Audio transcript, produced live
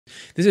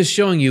This is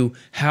showing you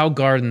how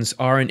gardens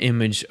are an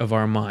image of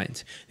our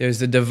mind. There's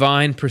the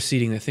divine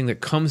proceeding, the thing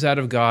that comes out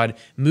of God,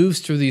 moves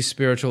through these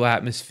spiritual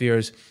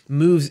atmospheres,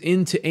 moves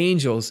into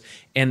angels,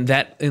 and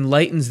that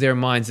enlightens their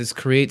minds. This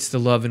creates the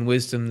love and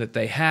wisdom that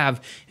they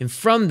have. And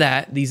from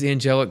that, these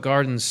angelic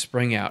gardens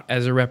spring out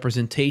as a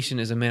representation,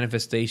 as a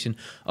manifestation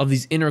of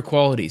these inner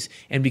qualities.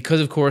 And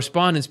because of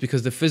correspondence,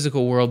 because the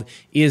physical world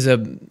is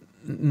a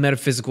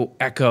metaphysical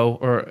echo,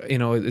 or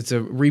it's a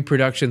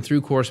reproduction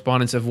through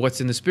correspondence of what's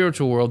in the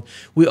spiritual world,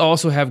 we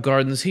also have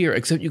gardens here,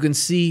 except you can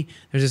see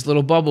there's this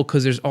little bubble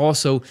because there's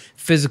also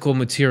physical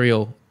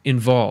material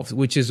involved,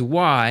 which is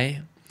why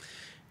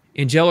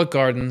angelic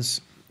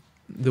gardens,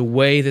 the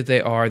way that they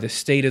are, the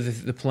state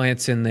of the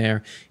plants in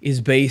there,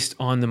 is based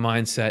on the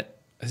mindset,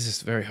 this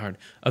is very hard,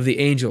 of the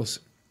angels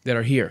that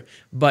are here.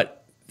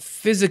 But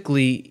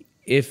physically,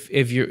 if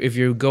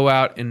you go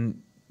out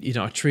and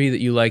a tree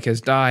that you like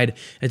has died,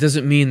 it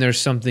doesn't mean there's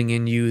something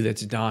in you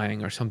that's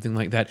dying or something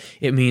like that.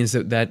 It means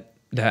that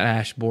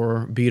ash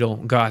borer beetle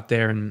got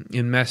there and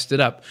messed it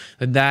up.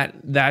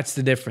 That's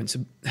the difference.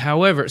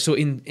 However, so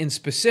in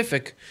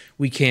specific,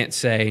 we can't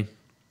say,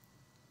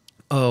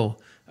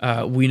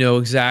 we know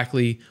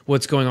exactly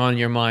what's going on in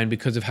your mind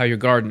because of how your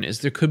garden is.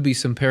 There could be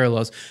some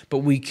parallels, but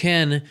we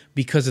can,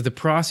 because of the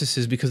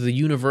processes, because of the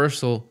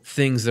universal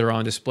things that are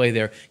on display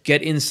there,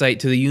 get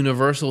insight to the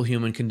universal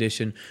human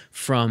condition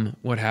from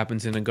what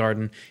happens in a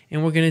garden.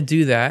 And we're going to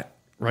do that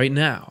right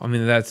now. I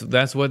mean,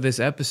 that's what this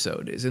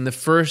episode is. And the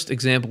first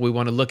example we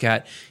want to look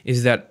at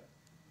is that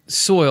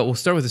soil. We'll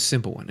start with a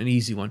simple one, an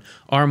easy one.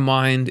 Our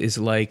mind is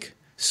like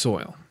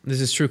soil. This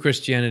is True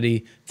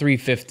Christianity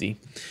 350.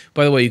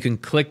 By the way, you can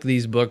click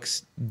these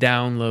books,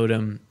 download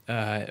them,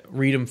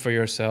 read them for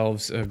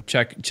yourselves,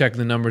 check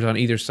the numbers on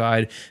either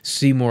side,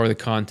 see more of the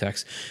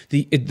context.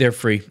 They're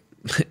free,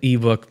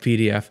 ebook,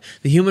 PDF.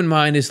 The human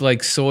mind is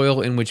like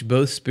soil in which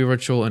both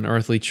spiritual and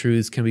earthly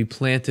truths can be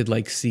planted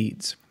like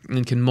seeds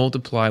and can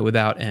multiply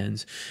without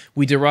ends.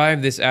 We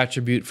derive this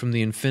attribute from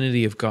the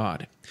infinity of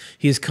God.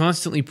 He is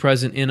constantly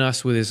present in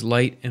us with his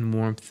light and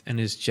warmth and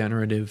his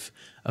generative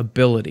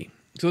ability.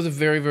 So it's a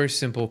very, very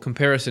simple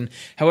comparison.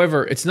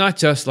 However, it's not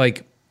just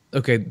like,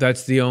 okay,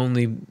 that's the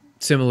only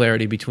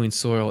similarity between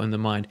soil and the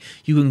mind.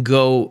 You can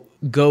go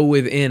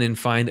within and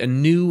find a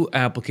new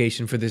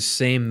application for this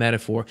same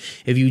metaphor.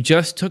 If you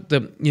just took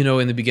in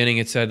the beginning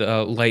it said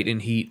light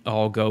and heat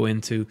all go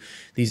into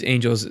these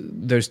angels.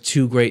 There's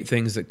two great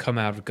things that come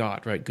out of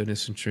God, right?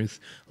 Goodness and truth,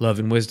 love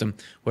and wisdom,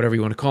 whatever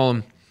you want to call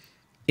them.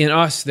 In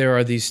us, there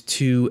are these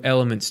two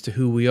elements to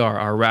who we are,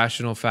 our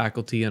rational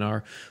faculty and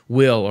our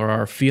will, or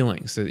our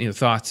feelings,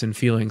 thoughts and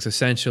feelings,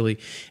 essentially.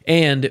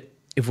 And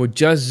if we're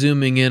just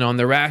zooming in on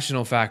the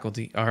rational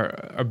faculty,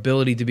 our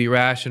ability to be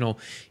rational,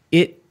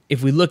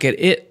 if we look at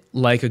it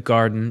like a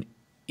garden,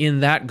 in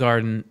that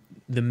garden,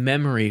 the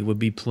memory would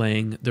be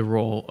playing the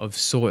role of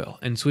soil.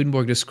 And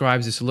Swedenborg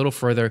describes this a little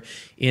further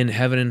in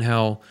Heaven and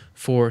Hell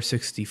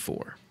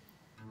 464.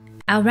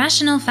 Our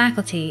rational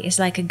faculty is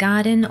like a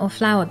garden or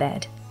flower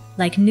bed,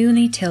 like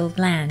newly tilled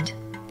land.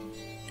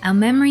 Our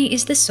memory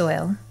is the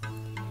soil.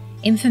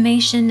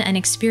 Information and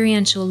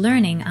experiential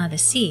learning are the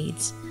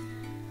seeds,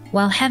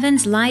 while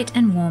heaven's light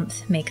and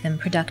warmth make them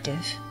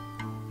productive.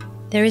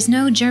 There is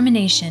no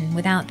germination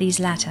without these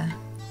latter.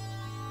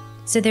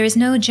 So there is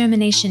no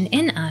germination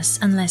in us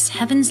unless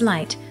heaven's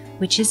light,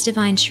 which is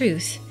divine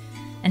truth,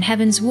 and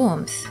heaven's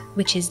warmth,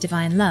 which is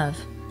divine love,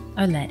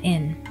 are let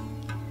in.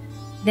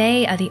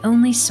 They are the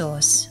only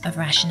source of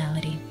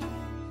rationality.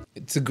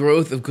 It's the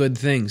growth of good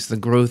things, the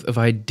growth of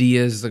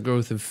ideas, the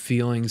growth of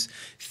feelings,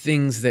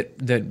 things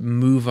that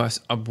move us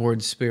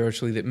upwards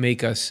spiritually, that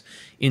make us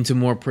into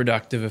more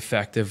productive,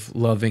 effective,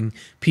 loving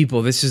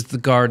people. This is the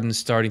garden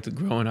starting to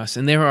grow in us.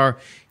 And there are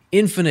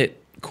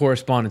infinite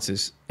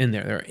correspondences in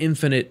there. There are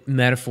infinite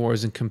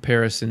metaphors and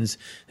comparisons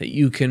that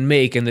you can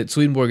make, and that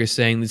Swedenborg is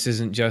saying this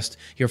isn't just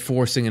you're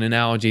forcing an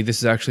analogy. This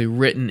is actually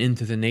written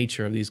into the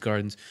nature of these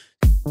gardens.